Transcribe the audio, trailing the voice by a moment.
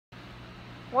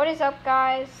What is up,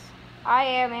 guys? I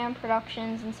am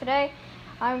Productions, and today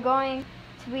I'm going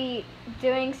to be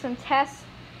doing some tests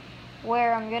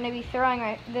where I'm going to be throwing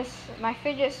my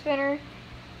fidget spinner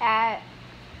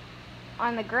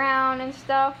on the ground and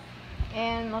stuff,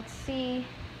 and let's see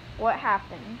what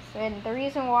happens. And the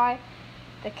reason why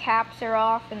the caps are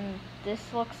off and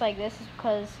this looks like this is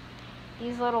because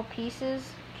these little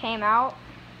pieces came out,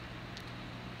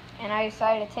 and I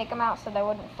decided to take them out so they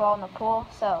wouldn't fall in the pool.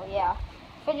 So yeah,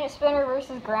 fidget spinner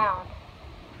versus ground.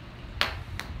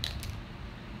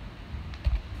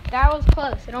 That was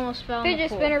close. It almost fell in the pool.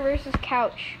 Fidget spinner versus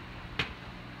couch.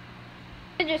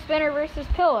 Fidget spinner versus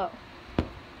pillow.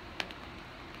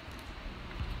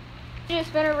 Fidget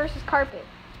spinner versus carpet.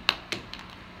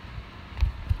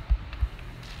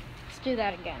 Let's do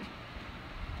that again.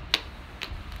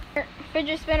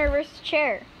 Fidget spinner versus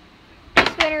chair.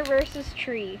 Fidget spinner versus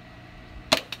tree.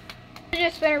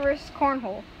 Fidget spinner versus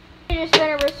cornhole. Fidget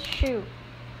spinner versus shoe.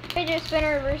 Fidget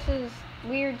spinner versus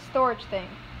weird storage thing.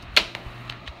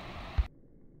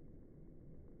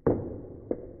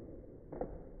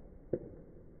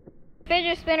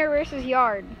 Fidget spinner versus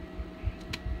yard.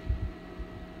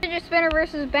 Fidget spinner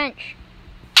versus bench.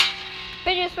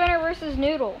 Fidget spinner versus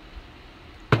noodle.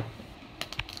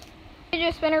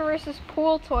 Fidget spinner versus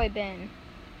pool toy bin.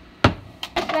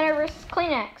 Fidget spinner versus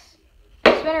Kleenex.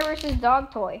 Fidget spinner versus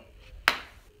dog toy.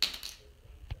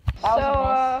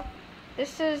 So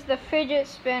this is the fidget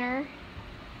spinner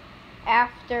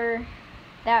after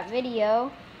that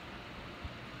video,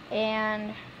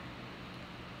 and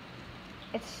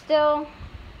it's still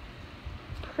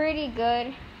pretty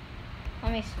good.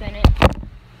 Let me spin it.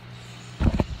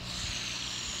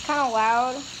 It's kind of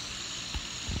loud.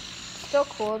 Still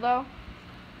cool though.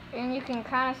 And you can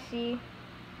kind of see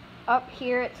up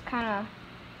here it's kind of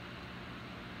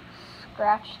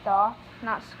scratched off.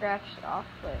 Not scratched off,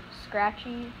 but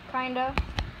scratchy kind of.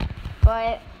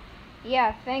 But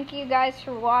yeah, thank you guys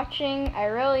for watching. I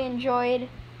really enjoyed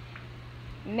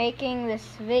making this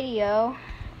video.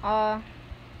 So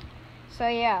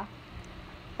yeah,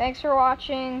 thanks for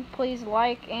watching. Please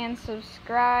like and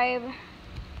subscribe.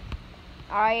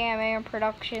 I am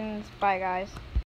Productions. Bye, guys.